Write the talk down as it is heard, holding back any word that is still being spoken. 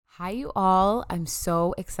Hi, you all. I'm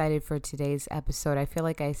so excited for today's episode. I feel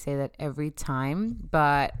like I say that every time,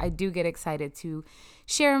 but I do get excited to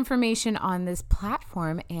share information on this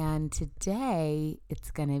platform. And today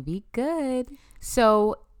it's going to be good.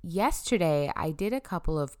 So, yesterday I did a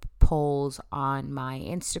couple of polls on my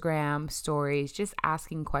Instagram stories, just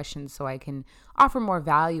asking questions so I can offer more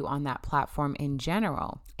value on that platform in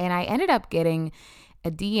general. And I ended up getting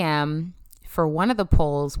a DM for one of the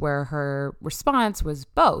polls where her response was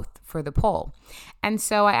both for the poll. And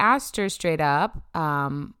so I asked her straight up,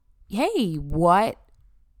 hey, what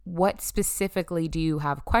specifically do you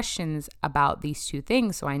have questions about these two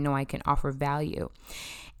things so I know I can offer value?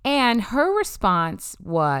 And her response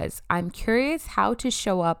was, I'm curious how to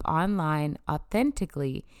show up online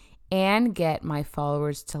authentically and get my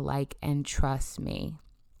followers to like and trust me.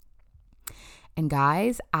 And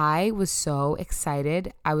guys, I was so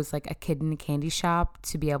excited. I was like a kid in a candy shop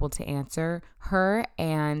to be able to answer her.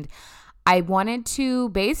 And I wanted to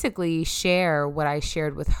basically share what I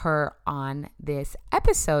shared with her on this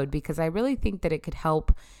episode because I really think that it could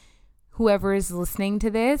help whoever is listening to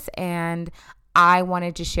this. And I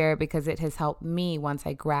wanted to share it because it has helped me once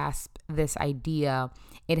I grasp this idea.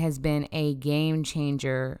 It has been a game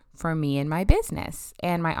changer for me and my business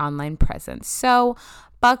and my online presence. So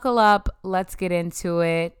buckle up, let's get into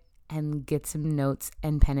it and get some notes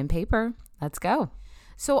and pen and paper. Let's go.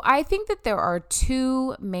 So I think that there are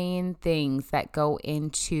two main things that go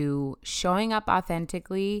into showing up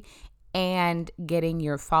authentically and getting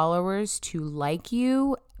your followers to like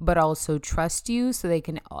you, but also trust you so they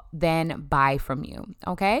can then buy from you,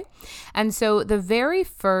 okay? And so the very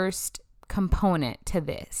first component to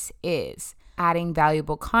this is adding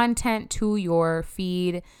valuable content to your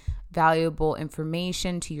feed, valuable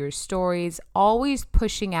information to your stories, always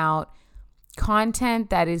pushing out content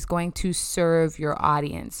that is going to serve your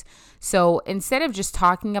audience. So instead of just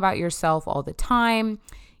talking about yourself all the time,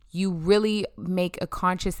 you really make a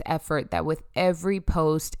conscious effort that with every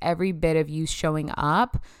post, every bit of you showing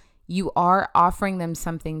up, you are offering them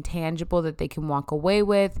something tangible that they can walk away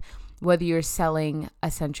with, whether you're selling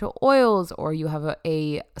essential oils or you have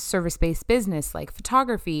a service-based business like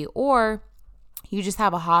photography, or you just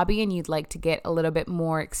have a hobby and you'd like to get a little bit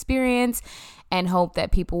more experience and hope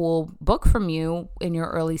that people will book from you in your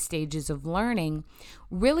early stages of learning.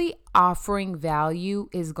 Really offering value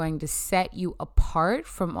is going to set you apart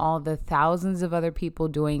from all the thousands of other people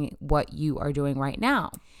doing what you are doing right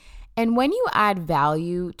now. And when you add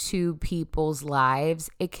value to people's lives,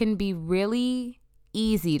 it can be really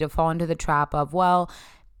easy to fall into the trap of, well,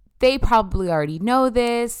 they probably already know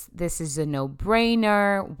this. This is a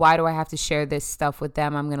no-brainer. Why do I have to share this stuff with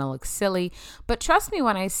them? I'm going to look silly. But trust me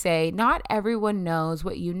when I say not everyone knows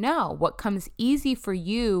what you know. What comes easy for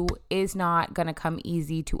you is not going to come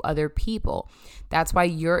easy to other people. That's why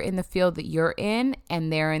you're in the field that you're in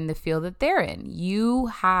and they're in the field that they're in. You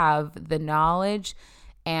have the knowledge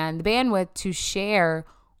and the bandwidth to share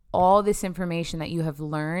all this information that you have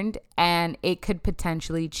learned, and it could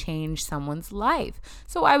potentially change someone's life.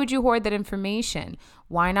 So why would you hoard that information?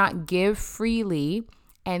 Why not give freely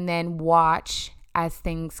and then watch as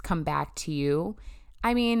things come back to you?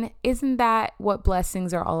 I mean, isn't that what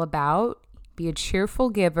blessings are all about? Be a cheerful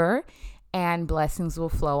giver and blessings will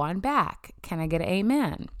flow on back. Can I get an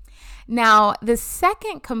amen? Now, the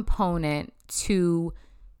second component to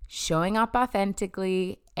showing up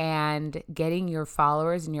authentically and getting your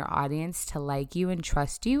followers and your audience to like you and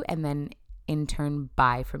trust you and then in turn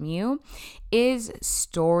buy from you is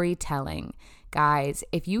storytelling. Guys,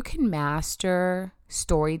 if you can master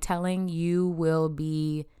storytelling, you will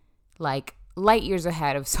be like light years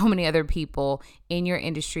ahead of so many other people in your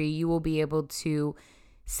industry. You will be able to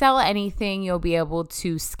sell anything. You'll be able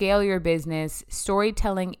to scale your business.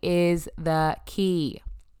 Storytelling is the key.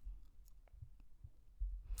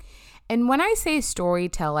 And when I say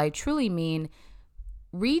storytell, I truly mean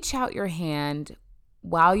reach out your hand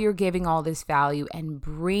while you're giving all this value and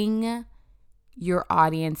bring your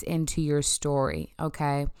audience into your story,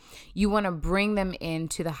 okay? You want to bring them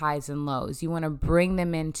into the highs and lows. You want to bring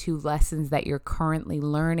them into lessons that you're currently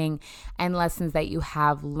learning and lessons that you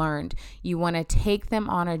have learned. You want to take them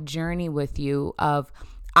on a journey with you of,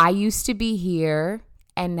 I used to be here,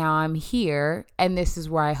 and now I'm here, and this is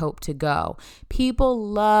where I hope to go. People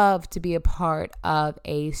love to be a part of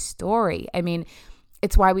a story. I mean,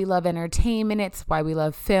 it's why we love entertainment. It's why we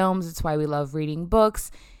love films. It's why we love reading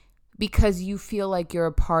books, because you feel like you're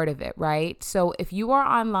a part of it, right? So if you are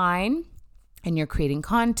online and you're creating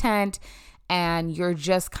content and you're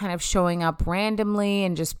just kind of showing up randomly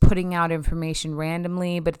and just putting out information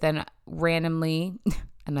randomly, but then randomly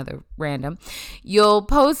another random, you'll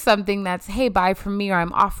post something that's, hey, buy from me, or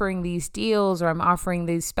I'm offering these deals, or I'm offering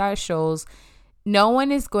these specials. No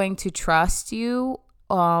one is going to trust you,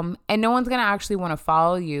 and no one's going to actually want to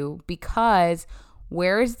follow you, because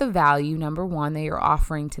where is the value, number one, that you're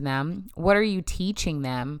offering to them? What are you teaching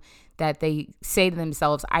them that they say to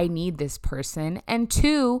themselves, I need this person? And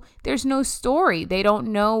two, there's no story. They don't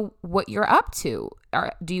know what you're up to.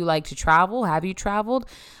 Do you like to travel? Have you traveled?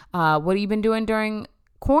 What have you been doing during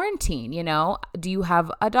quarantine? Do you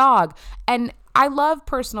have a dog? And I love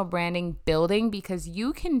personal branding building, because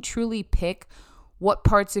you can truly pick what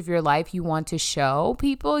parts of your life you want to show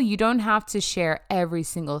people. You don't have to share every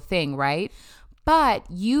single thing, right? But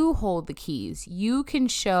you hold the keys. You can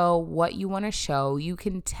show what you want to show. You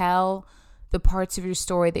can tell the parts of your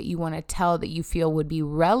story that you want to tell that you feel would be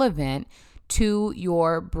relevant to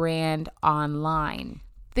your brand online.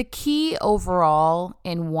 The key overall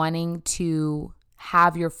in wanting to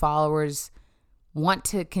have your followers want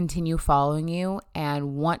to continue following you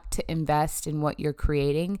and want to invest in what you're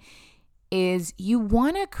creating is you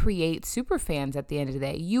want to create super fans at the end of the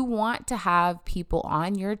day. You want to have people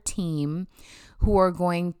on your team who are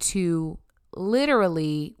going to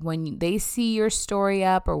literally, when they see your story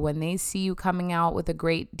up or when they see you coming out with a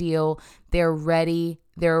great deal, they're ready,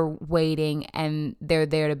 they're waiting, and they're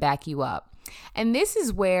there to back you up. And this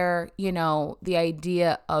is where, the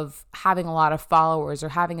idea of having a lot of followers or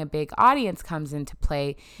having a big audience comes into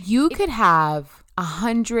play. You could have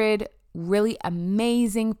 100 really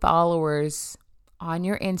amazing followers on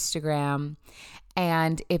your Instagram,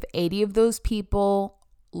 and if 80 of those people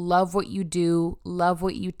love what you do, love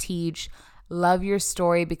what you teach, love your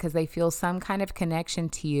story because they feel some kind of connection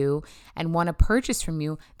to you and want to purchase from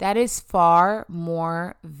you, that is far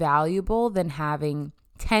more valuable than having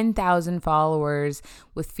 10,000 followers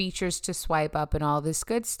with features to swipe up and all this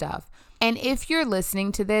good stuff. And if you're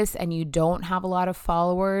listening to this and you don't have a lot of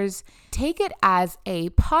followers, take it as a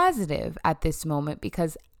positive at this moment,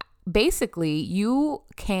 because basically you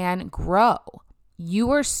can grow.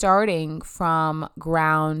 You are starting from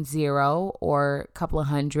ground zero, or a couple of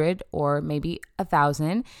hundred, or maybe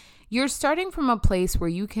 1,000. You're starting from a place where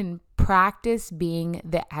you can practice being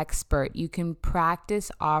the expert. You can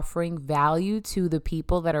practice offering value to the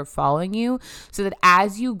people that are following you, so that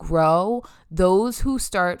as you grow, those who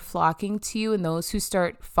start flocking to you and those who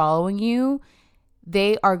start following you,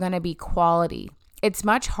 they are going to be quality. It's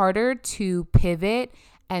much harder to pivot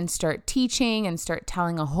and start teaching and start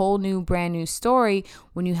telling a whole new brand new story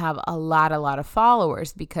when you have a lot of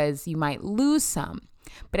followers, because you might lose some.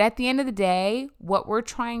 But at the end of the day, what we're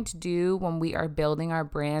trying to do when we are building our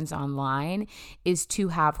brands online is to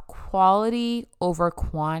have quality over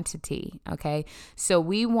quantity, okay? So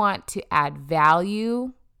we want to add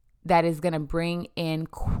value that is going to bring in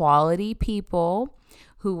quality people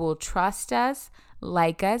who will trust us,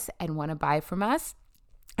 like us, and want to buy from us.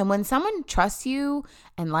 And when someone trusts you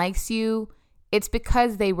and likes you, it's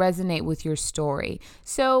because they resonate with your story.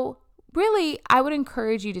 So really, I would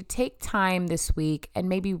encourage you to take time this week and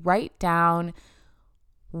maybe write down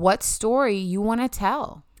what story you want to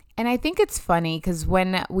tell. And I think it's funny because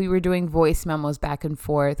when we were doing voice memos back and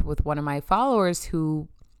forth with one of my followers who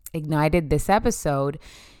ignited this episode,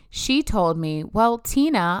 she told me, well,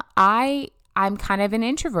 Tina, I'm kind of an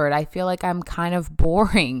introvert. I feel like I'm kind of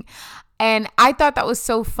boring. And I thought that was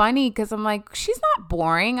so funny because I'm like, she's not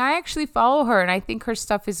boring. I actually follow her and I think her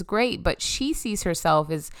stuff is great, but she sees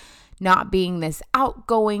herself as not being this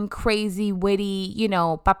outgoing, crazy, witty,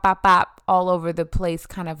 bop, bop, bop, all over the place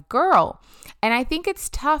kind of girl. And I think it's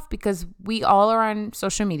tough because we all are on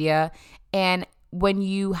social media, and when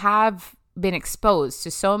you have been exposed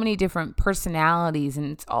to so many different personalities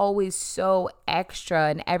and it's always so extra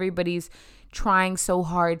and everybody's trying so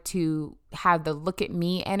hard to have the look at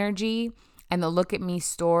me energy and the look at me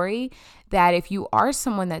story, that if you are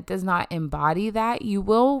someone that does not embody that, you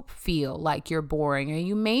will feel like you're boring, or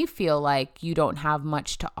you may feel like you don't have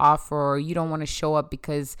much to offer, or you don't want to show up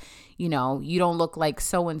because, you don't look like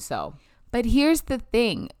so-and-so. But here's the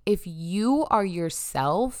thing. If you are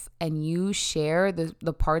yourself and you share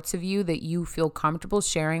the parts of you that you feel comfortable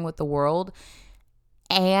sharing with the world,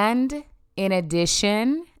 and in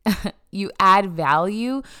addition, you add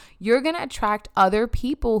value, you're going to attract other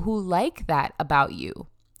people who like that about you,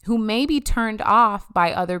 who may be turned off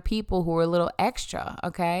by other people who are a little extra,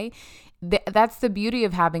 okay? That's the beauty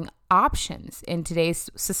of having options in today's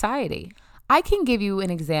society. I can give you an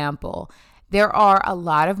example. There are a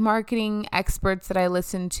lot of marketing experts that I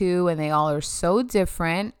listen to, and they all are so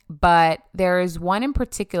different. But there is one in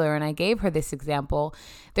particular, and I gave her this example.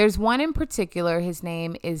 There's one in particular. His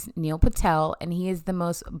name is Neil Patel, and he is the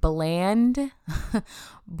most bland,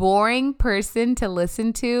 boring person to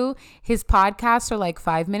listen to. His podcasts are like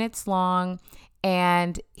 5 minutes long.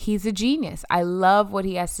 And he's a genius. I love what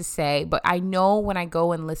he has to say, but I know when I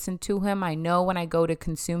go and listen to him, I know when I go to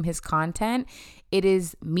consume his content, it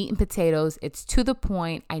is meat and potatoes. It's to the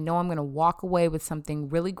point. I know I'm going to walk away with something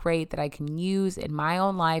really great that I can use in my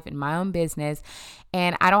own life, in my own business,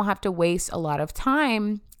 and I don't have to waste a lot of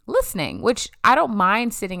time listening, which I don't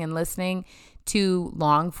mind sitting and listening to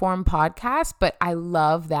long form podcasts, but I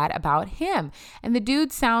love that about him. And the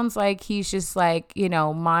dude sounds like he's just like,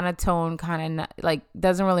 monotone, kind of like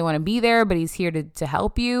doesn't really want to be there, but he's here to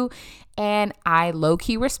help you. And I low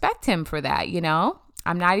key respect him for that.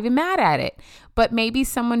 I'm not even mad at it, but maybe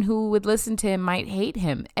someone who would listen to him might hate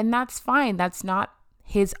him, and that's fine. That's not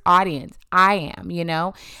his audience. I am,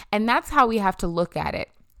 and that's how we have to look at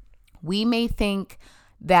it. We may think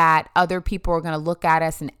that other people are going to look at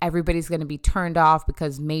us and everybody's going to be turned off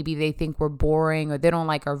because maybe they think we're boring or they don't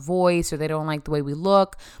like our voice or they don't like the way we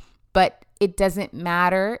look. But it doesn't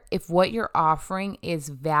matter if what you're offering is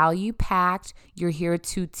value packed. You're here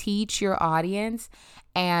to teach your audience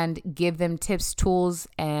and give them tips, tools,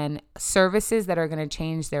 and services that are going to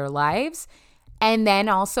change their lives. And then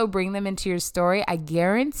also bring them into your story. I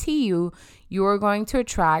guarantee you are going to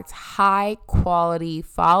attract high quality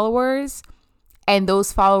followers. And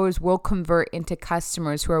those followers will convert into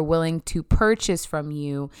customers who are willing to purchase from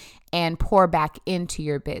you and pour back into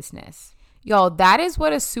your business. Y'all, that is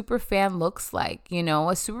what a super fan looks like.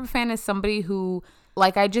 A super fan is somebody who,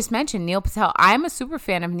 like I just mentioned, Neil Patel. I'm a super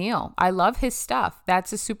fan of Neil. I love his stuff.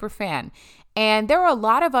 That's a super fan. And there are a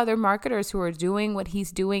lot of other marketers who are doing what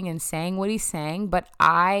he's doing and saying what he's saying, but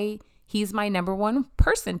he's my number one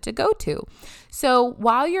person to go to. So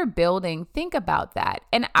while you're building, think about that.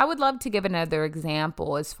 And I would love to give another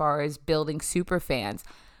example as far as building super fans.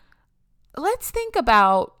 Let's think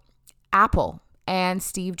about Apple and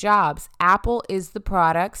Steve Jobs. Apple is the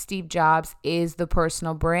product. Steve Jobs is the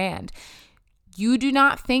personal brand. You do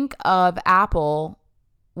not think of Apple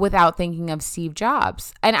without thinking of Steve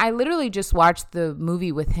Jobs. And I literally just watched the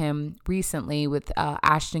movie with him recently with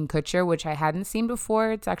Ashton Kutcher, which I hadn't seen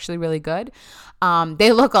before. It's actually really good.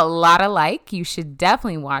 They look a lot alike. You should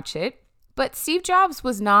definitely watch it. But Steve Jobs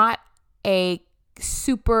was not a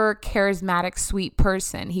super charismatic, sweet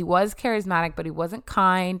person. He was charismatic, but he wasn't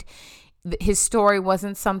kind. His story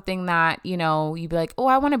wasn't something that, you'd be like, oh,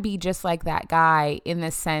 I want to be just like that guy in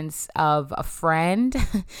the sense of a friend.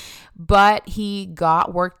 But he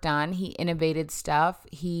got work done. He innovated stuff.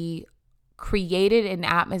 He created an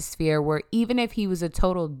atmosphere where even if he was a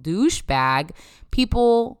total douchebag,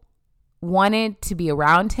 people wanted to be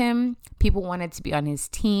around him. People wanted to be on his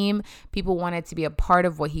team. People wanted to be a part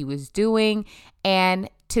of what he was doing. And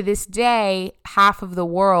to this day, half of the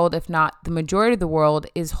world, if not the majority of the world,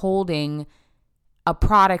 is holding a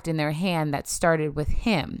product in their hand that started with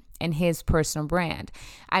him and his personal brand.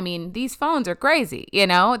 I mean, these phones are crazy,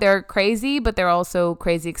 they're crazy, but they're also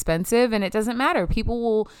crazy expensive, and it doesn't matter. People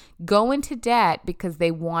will go into debt because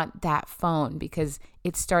they want that phone because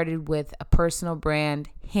it started with a personal brand,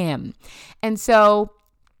 him. And so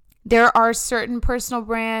there are certain personal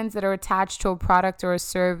brands that are attached to a product or a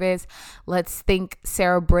service. Let's think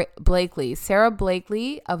Sarah Blakely. Sarah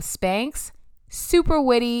Blakely of Spanx, super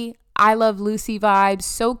witty, I Love Lucy vibes,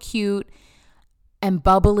 so cute and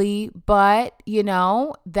bubbly, but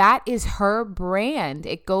that is her brand.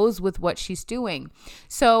 It goes with what she's doing.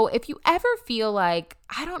 So if you ever feel like,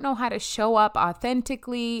 I don't know how to show up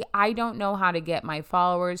authentically, I don't know how to get my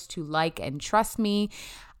followers to like and trust me,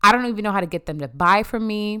 I don't even know how to get them to buy from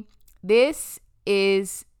me, this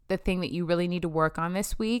is the thing that you really need to work on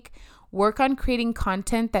this week. Work on creating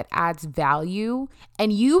content that adds value,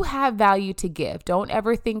 and you have value to give. Don't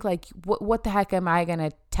ever think like, what the heck am I going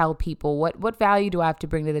to tell people? What value do I have to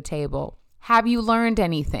bring to the table? Have you learned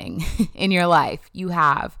anything in your life? You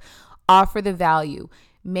have. Offer the value.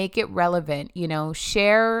 Make it relevant,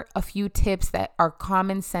 share a few tips that are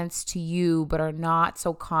common sense to you, but are not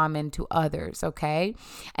so common to others. Okay.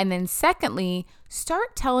 And then secondly,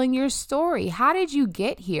 start telling your story. How did you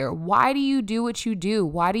get here? Why do you do what you do?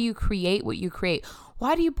 Why do you create what you create?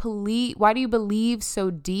 Why do you believe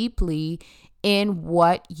so deeply in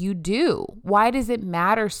what you do? Why does it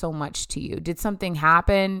matter so much to you? Did something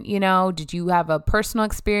happen? Did you have a personal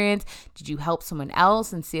experience? Did you help someone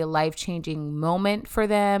else and see a life-changing moment for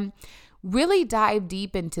them? Really dive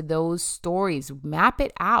deep into those stories, map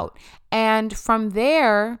it out. And from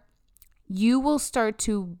there, you will start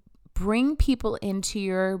to bring people into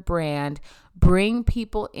your brand, bring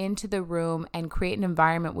people into the room, and create an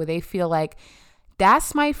environment where they feel like,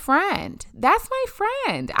 that's my friend. That's my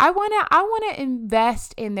friend. I want to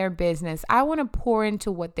invest in their business. I want to pour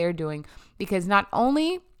into what they're doing, because not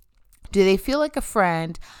only do they feel like a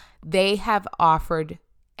friend, they have offered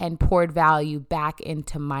and poured value back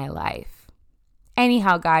into my life.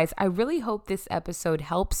 Anyhow, guys, I really hope this episode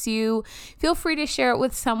helps you. Feel free to share it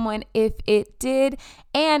with someone if it did.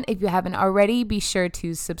 And if you haven't already, be sure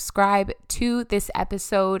to subscribe to this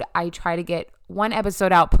episode. I try to get one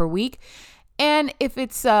episode out per week. And if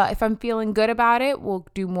I'm feeling good about it, we'll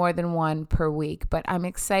do more than one per week. But I'm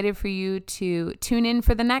excited for you to tune in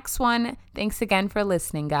for the next one. Thanks again for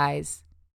listening, guys.